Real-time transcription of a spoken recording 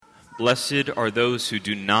Blessed are those who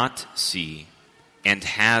do not see and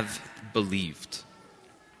have believed.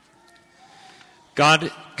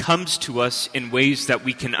 God comes to us in ways that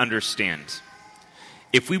we can understand.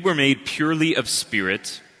 If we were made purely of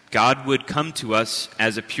spirit, God would come to us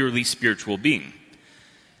as a purely spiritual being.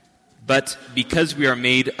 But because we are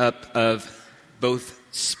made up of both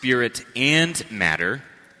spirit and matter,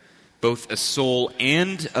 both a soul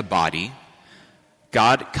and a body,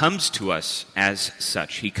 God comes to us as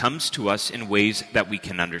such. He comes to us in ways that we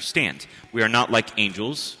can understand. We are not like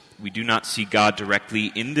angels. We do not see God directly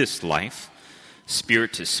in this life,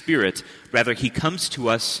 spirit to spirit. Rather, he comes to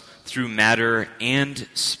us through matter and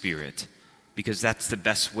spirit, because that's the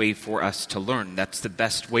best way for us to learn. That's the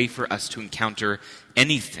best way for us to encounter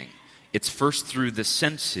anything. It's first through the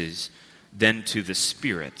senses, then to the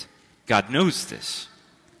spirit. God knows this.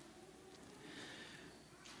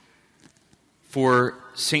 For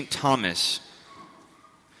St. Thomas,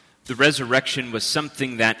 the resurrection was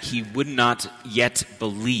something that he would not yet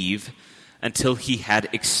believe until he had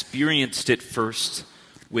experienced it first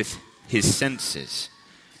with his senses.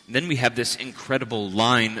 And then we have this incredible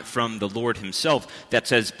line from the Lord himself that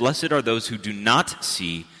says, "Blessed are those who do not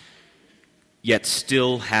see, yet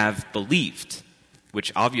still have believed,"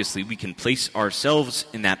 which obviously we can place ourselves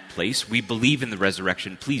in that place. We believe in the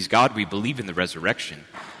resurrection. Please, God, we believe in the resurrection.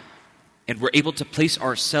 And we're able to place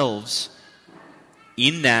ourselves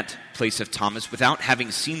in that place of Thomas without having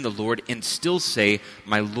seen the Lord and still say,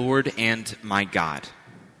 "My Lord and my God."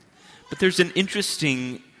 But there's an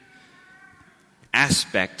interesting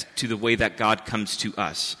aspect to the way that God comes to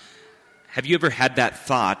us. Have you ever had that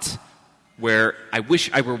thought where, I wish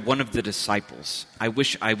I were one of the disciples? I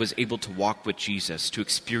wish I was able to walk with Jesus, to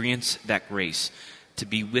experience that grace, to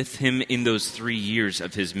be with him in those 3 years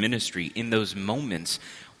of his ministry, in those moments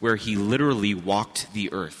where he literally walked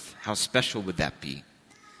the earth. How special would that be?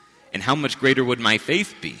 And how much greater would my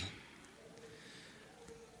faith be?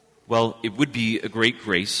 Well, it would be a great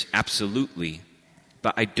grace, absolutely,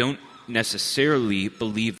 but I don't necessarily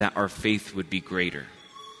believe that our faith would be greater.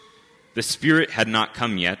 The Spirit had not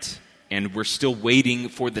come yet, and we're still waiting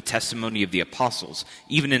for the testimony of the apostles.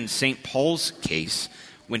 Even in St. Paul's case,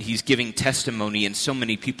 when he's giving testimony and so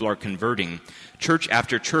many people are converting, church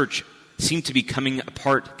after church seemed to be coming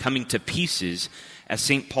apart, coming to pieces as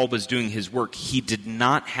St. Paul was doing his work. He did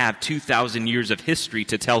not have 2,000 years of history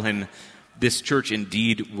to tell him this church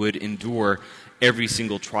indeed would endure every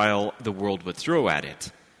single trial the world would throw at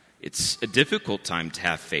it. It's a difficult time to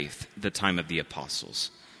have faith, the time of the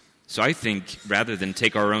apostles. So I think rather than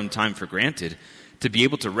take our own time for granted, to be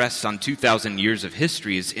able to rest on 2,000 years of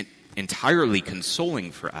history is entirely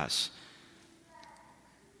consoling for us.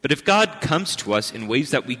 But if God comes to us in ways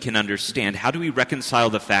that we can understand, how do we reconcile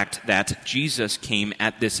the fact that Jesus came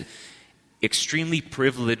at this extremely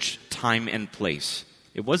privileged time and place?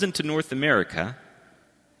 It wasn't to North America,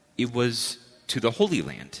 it was to the Holy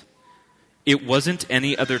Land. It wasn't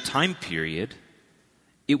any other time period,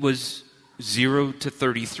 it was 0 to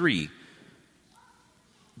 33.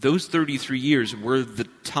 Those 33 years were the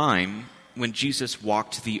time when Jesus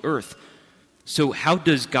walked the earth. So how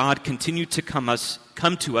does God continue to come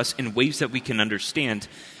to us in ways that we can understand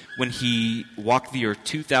when he walked the earth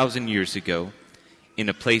 2,000 years ago in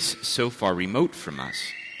a place so far remote from us?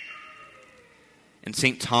 And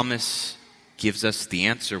St. Thomas gives us the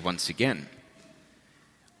answer once again.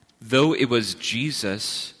 Though it was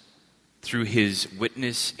Jesus, through his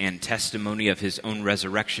witness and testimony of his own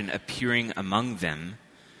resurrection appearing among them,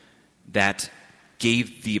 that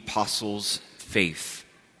gave the apostles faith,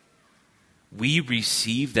 we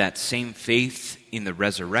receive that same faith in the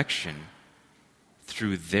resurrection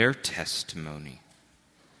through their testimony.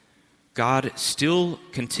 God still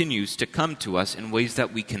continues to come to us in ways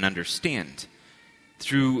that we can understand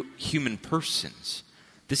through human persons.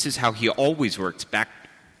 This is how he always works. Back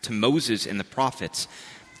to Moses and the prophets,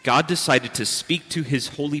 God decided to speak to his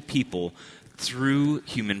holy people through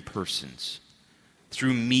human persons,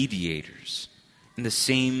 through mediators. And the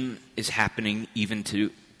same is happening even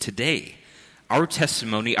to today. Our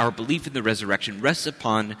testimony, our belief in the resurrection, rests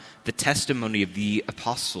upon the testimony of the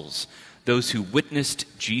apostles, those who witnessed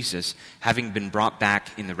Jesus having been brought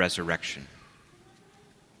back in the resurrection.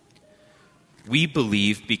 We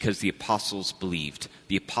believe because the apostles believed.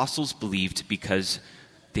 The apostles believed because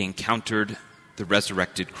they encountered the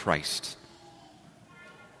resurrected Christ.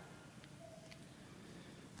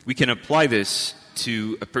 We can apply this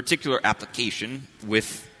to a particular application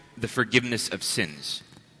with the forgiveness of sins.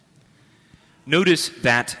 Notice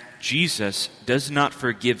that Jesus does not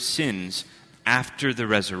forgive sins after the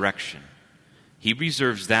resurrection. He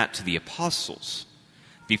reserves that to the apostles.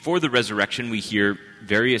 Before the resurrection, we hear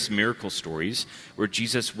various miracle stories where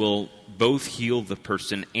Jesus will both heal the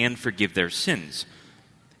person and forgive their sins.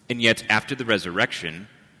 And yet, after the resurrection,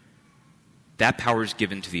 that power is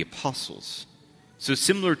given to the apostles. So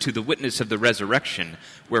similar to the witness of the resurrection,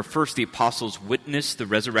 where first the apostles witness the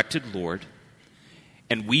resurrected Lord,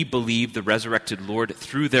 and we believe the resurrected Lord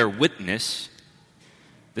through their witness,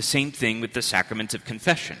 the same thing with the sacrament of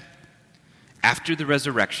confession. After the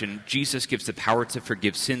resurrection, Jesus gives the power to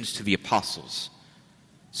forgive sins to the apostles.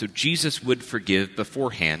 So Jesus would forgive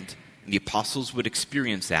beforehand, and the apostles would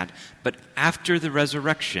experience that. But after the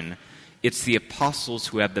resurrection, it's the apostles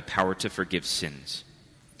who have the power to forgive sins.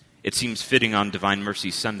 It seems fitting on Divine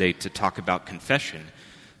Mercy Sunday to talk about confession,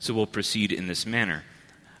 so we'll proceed in this manner.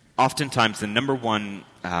 Oftentimes, the number one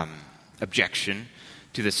objection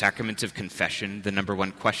to the sacrament of confession, the number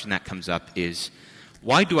one question that comes up is,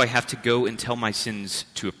 why do I have to go and tell my sins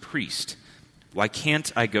to a priest? Why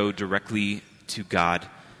can't I go directly to God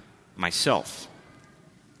myself?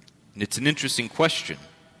 And it's an interesting question.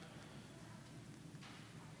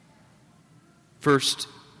 First,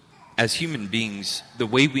 as human beings, the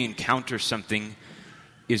way we encounter something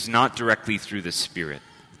is not directly through the Spirit,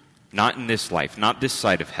 not in this life, not this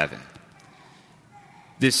side of heaven.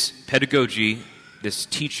 This pedagogy, this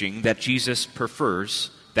teaching that Jesus prefers,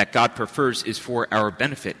 that God prefers, is for our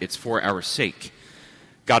benefit. It's for our sake.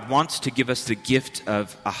 God wants to give us the gift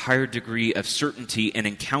of a higher degree of certainty and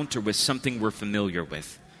encounter with something we're familiar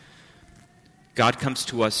with. God comes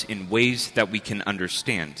to us in ways that we can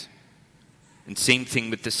understand. And same thing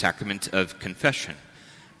with the sacrament of confession.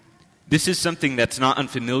 This is something that's not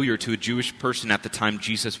unfamiliar to a Jewish person at the time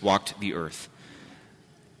Jesus walked the earth.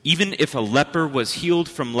 Even if a leper was healed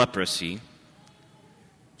from leprosy,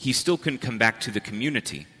 he still couldn't come back to the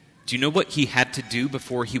community. Do you know what he had to do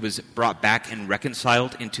before he was brought back and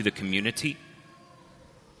reconciled into the community?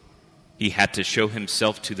 He had to show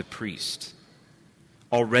himself to the priest.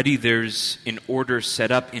 Already there's an order set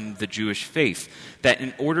up in the Jewish faith that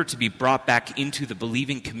in order to be brought back into the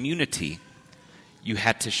believing community, you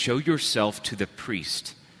had to show yourself to the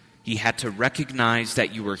priest. He had to recognize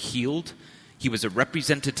that you were healed. He was a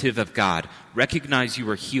representative of God, recognize you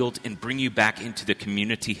were healed, and bring you back into the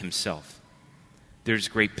community himself. There's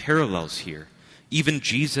great parallels here. Even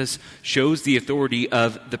Jesus shows the authority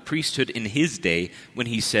of the priesthood in his day when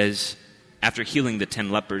he says, after healing the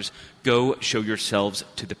 10 lepers, go show yourselves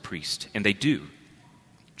to the priest. And they do.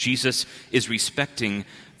 Jesus is respecting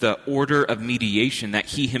the order of mediation that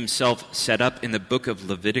he himself set up in the book of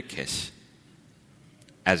Leviticus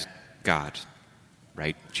as God,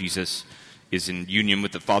 right? Jesus is in union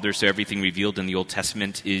with the Father, so everything revealed in the Old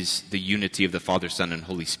Testament is the unity of the Father, Son, and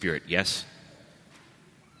Holy Spirit. Yes?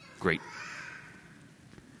 Great.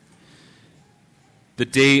 The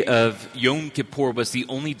day of Yom Kippur was the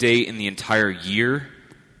only day in the entire year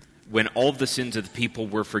when all of the sins of the people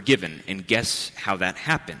were forgiven. And guess how that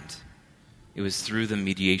happened? It was through the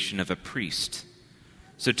mediation of a priest.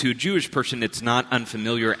 So to a Jewish person, it's not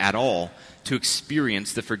unfamiliar at all to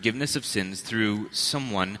experience the forgiveness of sins through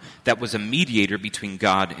someone that was a mediator between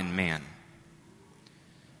God and man.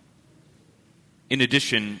 In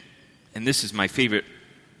addition, and this is my favorite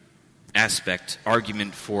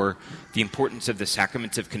argument for the importance of the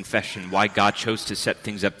sacrament of confession, why God chose to set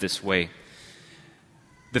things up this way.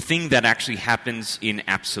 The thing that actually happens in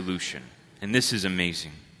absolution, and this is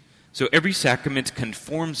amazing. So every sacrament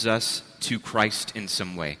conforms us to Christ in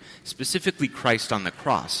some way, specifically Christ on the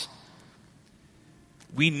cross.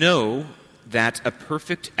 We know that a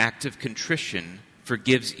perfect act of contrition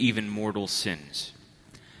forgives even mortal sins.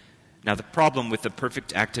 Now, the problem with a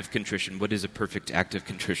perfect act of contrition, what is a perfect act of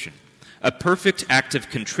contrition? A perfect act of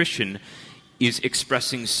contrition is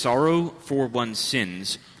expressing sorrow for one's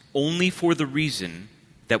sins only for the reason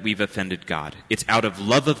that we've offended God. It's out of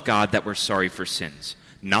love of God that we're sorry for sins,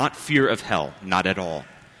 not fear of hell, not at all.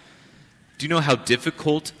 Do you know how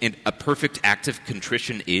difficult a perfect act of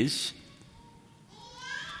contrition is?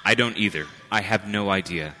 I don't either. I have no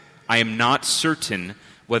idea. I am not certain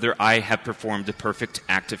whether I have performed a perfect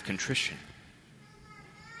act of contrition.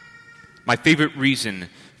 My favorite reason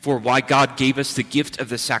for why God gave us the gift of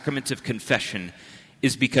the sacrament of confession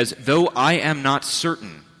is because though I am not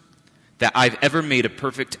certain that I've ever made a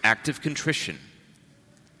perfect act of contrition,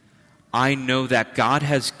 I know that God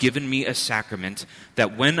has given me a sacrament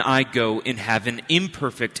that when I go and have an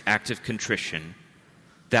imperfect act of contrition,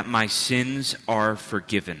 that my sins are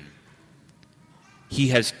forgiven. He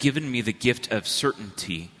has given me the gift of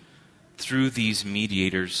certainty through these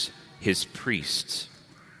mediators, his priests.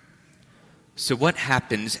 So what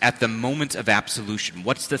happens at the moment of absolution?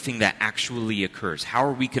 What's the thing that actually occurs? How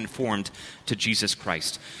are we conformed to Jesus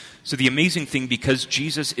Christ? So the amazing thing, because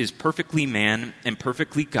Jesus is perfectly man and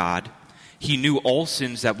perfectly God, he knew all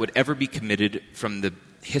sins that would ever be committed from the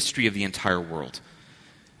history of the entire world.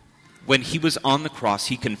 When he was on the cross,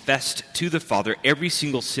 he confessed to the Father every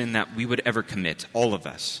single sin that we would ever commit, all of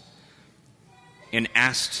us, and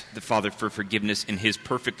asked the Father for forgiveness in his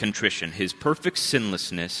perfect contrition, his perfect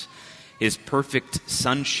sinlessness, his perfect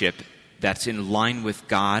sonship that's in line with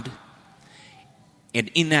God.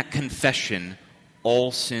 And in that confession,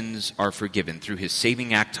 all sins are forgiven through his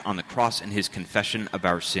saving act on the cross and his confession of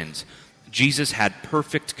our sins. Jesus had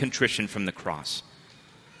perfect contrition from the cross.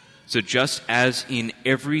 So just as in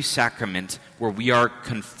every sacrament where we are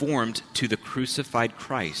conformed to the crucified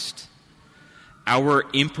Christ, our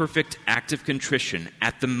imperfect act of contrition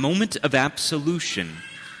at the moment of absolution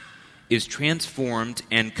is transformed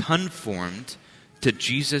and conformed to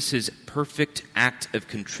Jesus' perfect act of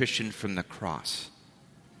contrition from the cross.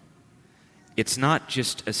 It's not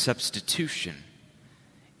just a substitution.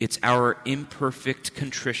 It's our imperfect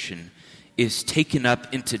contrition is taken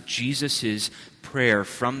up into Jesus' prayer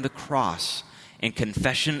from the cross and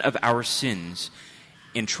confession of our sins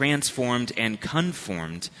and transformed and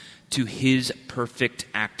conformed to his perfect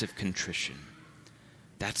act of contrition.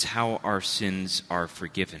 That's how our sins are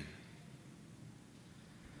forgiven.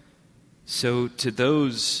 So to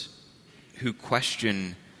those who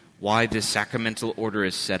question why this sacramental order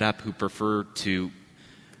is set up, who prefer to,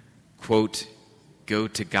 quote, go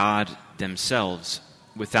to God themselves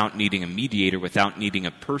without needing a mediator, without needing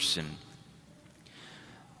a person,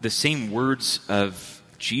 the same words of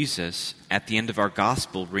Jesus at the end of our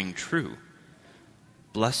gospel ring true.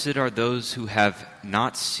 Blessed are those who have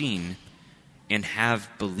not seen and have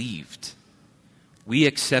believed. We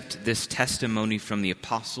accept this testimony from the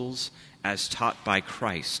apostles as taught by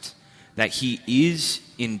Christ, that he is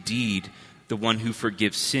indeed the one who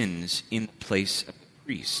forgives sins in place of the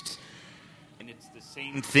priest. And it's the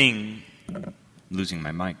same thing. Losing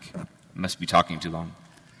my mic. Must be talking too long.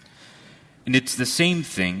 And it's the same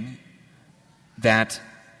thing that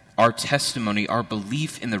our testimony, our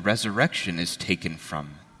belief in the resurrection is taken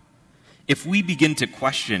from. If we begin to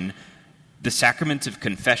question the sacrament of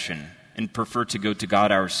confession and prefer to go to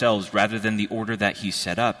God ourselves rather than the order that he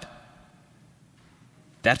set up,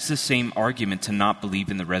 that's the same argument to not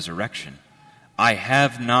believe in the resurrection. I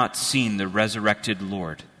have not seen the resurrected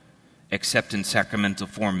Lord except in sacramental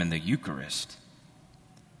form in the Eucharist.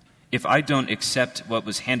 If I don't accept what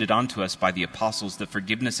was handed on to us by the apostles, the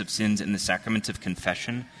forgiveness of sins in the sacrament of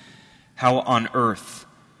confession, how on earth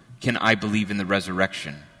can I believe in the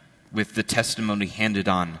resurrection with the testimony handed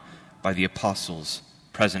on by the apostles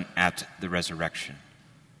present at the resurrection?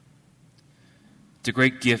 It's a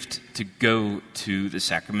great gift to go to the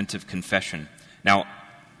sacrament of confession. Now,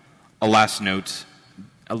 a last note,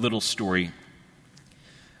 a little story.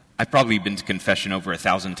 I've probably been to confession over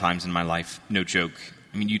 1,000 times in my life, no joke.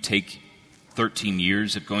 I mean, you take 13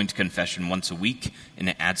 years of going to confession once a week, and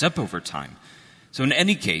it adds up over time. So in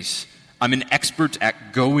any case, I'm an expert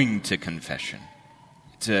at going to confession.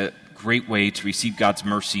 It's a great way to receive God's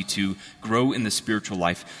mercy, to grow in the spiritual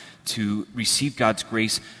life, to receive God's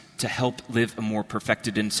grace, to help live a more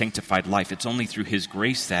perfected and sanctified life. It's only through his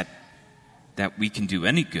grace that we can do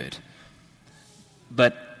any good.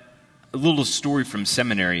 But a little story from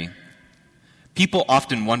seminary. People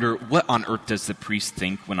often wonder, what on earth does the priest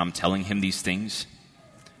think when I'm telling him these things?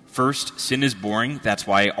 First, sin is boring. That's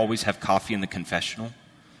why I always have coffee in the confessional.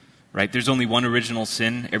 Right? There's only one original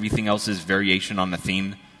sin. Everything else is variation on the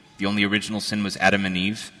theme. The only original sin was Adam and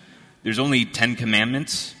Eve. There's only 10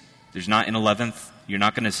 commandments. There's not an 11th. You're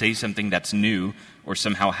not going to say something that's new or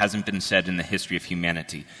somehow hasn't been said in the history of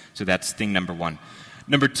humanity. So that's thing number one.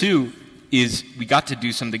 Number two is we got to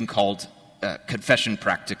do something called confession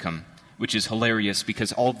practicum, which is hilarious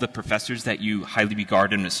because all of the professors that you highly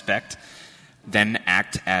regard and respect then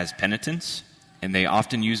act as penitents, and they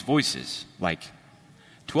often use voices like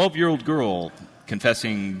 12-year-old girl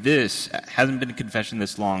confessing this, hasn't been in confession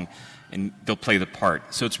this long, and they'll play the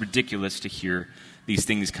part. So it's ridiculous to hear these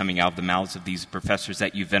things coming out of the mouths of these professors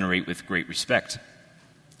that you venerate with great respect.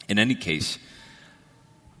 In any case,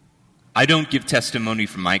 I don't give testimony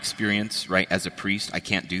from my experience, right, as a priest. I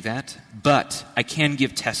can't do that. But I can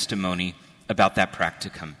give testimony about that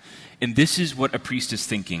practicum. And this is what a priest is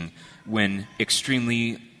thinking when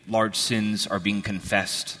extremely large sins are being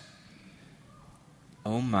confessed.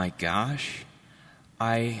 Oh my gosh,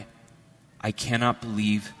 I cannot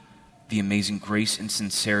believe the amazing grace and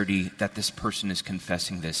sincerity that this person is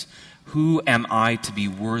confessing this. Who am I to be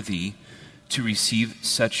worthy to receive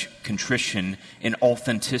such contrition and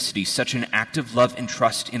authenticity, such an act of love and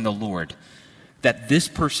trust in the Lord, that this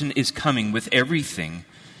person is coming with everything,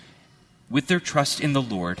 with their trust in the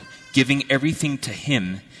Lord, giving everything to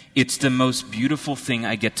Him, it's the most beautiful thing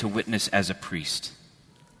I get to witness as a priest.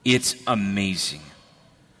 It's amazing.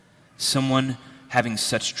 Someone having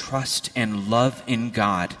such trust and love in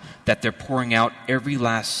God that they're pouring out every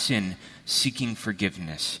last sin, seeking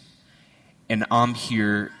forgiveness. And I'm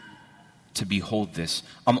here to behold this.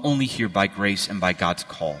 I'm only here by grace and by God's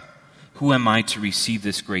call. Who am I to receive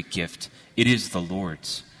this great gift? It is the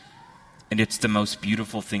Lord's. And it's the most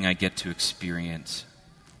beautiful thing I get to experience.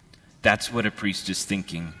 That's what a priest is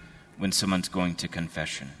thinking when someone's going to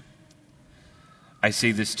confession. I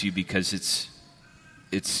say this to you because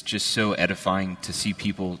it's just so edifying to see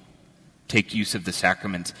people take use of the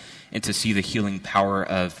sacrament and to see the healing power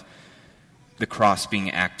of the cross being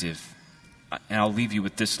active. And I'll leave you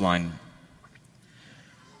with this line.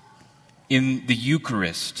 In the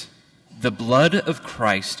Eucharist, the blood of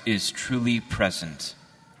Christ is truly present.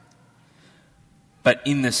 But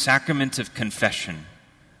in the sacrament of confession,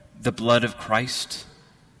 the blood of Christ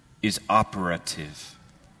is operative.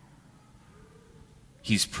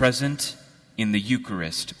 He's present in the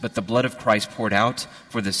Eucharist, but the blood of Christ poured out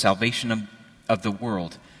for the salvation of the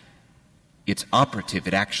world, it's operative.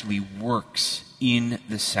 It actually works in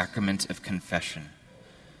the sacrament of confession.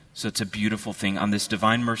 So it's a beautiful thing. On this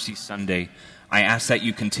Divine Mercy Sunday, I ask that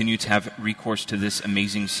you continue to have recourse to this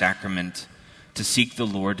amazing sacrament, to seek the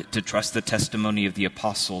Lord, to trust the testimony of the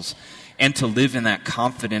apostles, and to live in that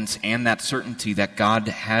confidence and that certainty that God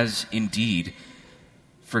has indeed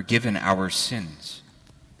forgiven our sins.